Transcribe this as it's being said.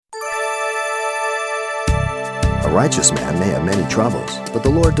righteous man may have many troubles, but the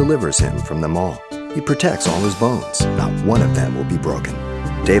Lord delivers him from them all. He protects all his bones. Not one of them will be broken.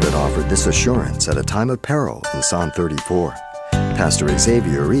 David offered this assurance at a time of peril in Psalm 34. Pastor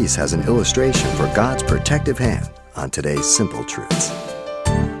Xavier Reese has an illustration for God's protective hand on today's Simple Truths.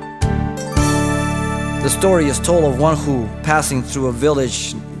 The story is told of one who, passing through a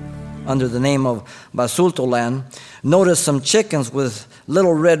village under the name of Basultoland, noticed some chickens with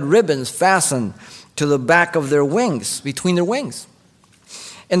little red ribbons fastened to the back of their wings, between their wings.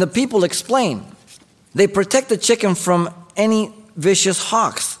 And the people explained, they protect the chicken from any vicious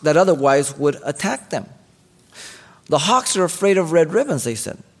hawks that otherwise would attack them. The hawks are afraid of red ribbons, they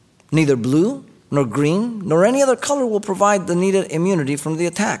said. Neither blue, nor green, nor any other color will provide the needed immunity from the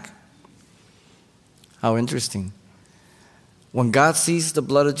attack. How interesting. When God sees the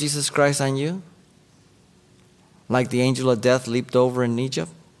blood of Jesus Christ on you, like the angel of death leaped over in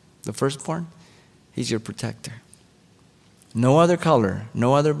Egypt, the firstborn, he's your protector. No other color,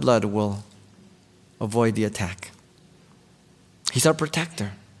 no other blood will avoid the attack. He's our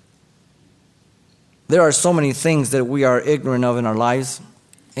protector. There are so many things that we are ignorant of in our lives,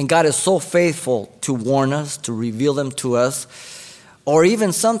 and God is so faithful to warn us, to reveal them to us, or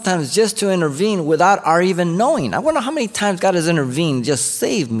even sometimes just to intervene without our even knowing. I wonder how many times God has intervened, just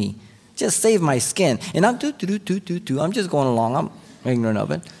save me, just save my skin. And I'm I'm just going along. I'm ignorant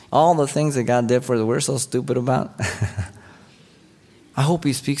of it. All the things that God did for us, we're so stupid about. I hope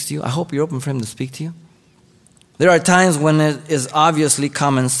He speaks to you. I hope you're open for Him to speak to you. There are times when it is obviously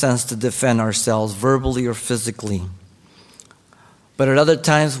common sense to defend ourselves, verbally or physically. But at other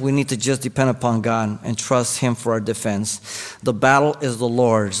times, we need to just depend upon God and trust Him for our defense. The battle is the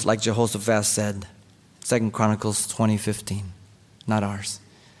Lord's, like Jehoshaphat said, 2 Chronicles 20:15, not ours.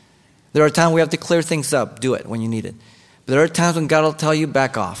 There are times we have to clear things up. Do it when you need it. But there are times when God will tell you,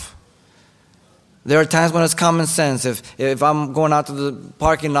 back off. There are times when it's common sense. If I'm going out to the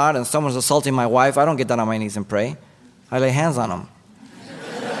parking lot and someone's assaulting my wife, I don't get down on my knees and pray. I lay hands on them.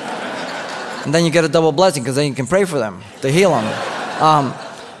 And then you get a double blessing because then you can pray for them to heal them.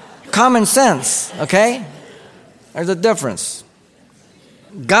 Common sense, okay? There's a difference.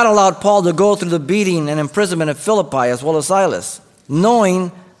 God allowed Paul to go through the beating and imprisonment at Philippi as well as Silas,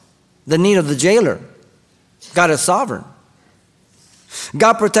 knowing the need of the jailer. God is sovereign.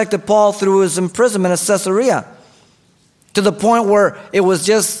 God protected Paul through his imprisonment at Caesarea to the point where it was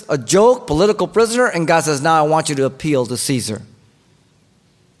just a joke, political prisoner, and God says, now I want you to appeal to Caesar.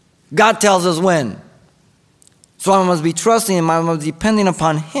 God tells us when. So I must be trusting Him, I must be depending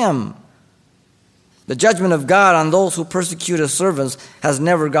upon Him. The judgment of God on those who persecute His servants has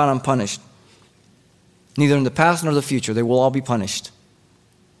never gone unpunished. Neither in the past nor the future. They will all be punished.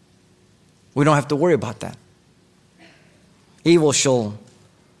 We don't have to worry about that. Evil shall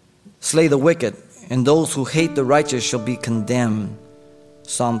slay the wicked, and those who hate the righteous shall be condemned.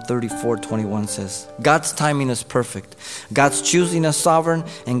 Psalm 34:21 says, God's timing is perfect. God's choosing is sovereign,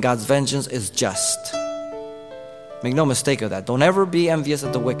 and God's vengeance is just. Make no mistake of that. Don't ever be envious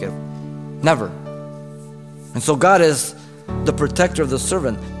at the wicked. Never. And so God is the protector of the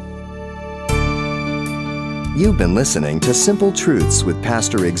servant. You've been listening to Simple Truths with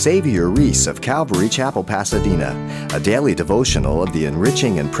Pastor Xavier Reese of Calvary Chapel, Pasadena, a daily devotional of the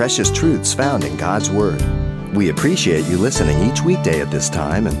enriching and precious truths found in God's Word. We appreciate you listening each weekday at this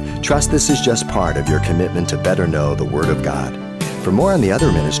time and trust this is just part of your commitment to better know the Word of God. For more on the other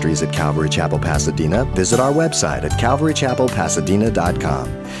ministries at Calvary Chapel, Pasadena, visit our website at calvarychapelpasadena.com.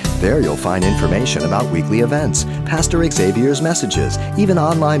 There you'll find information about weekly events, Pastor Xavier's messages, even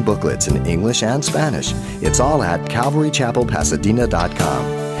online booklets in English and Spanish. It's all at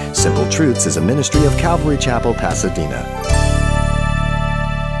calvarychapelpasadena.com. Simple Truths is a ministry of Calvary Chapel, Pasadena.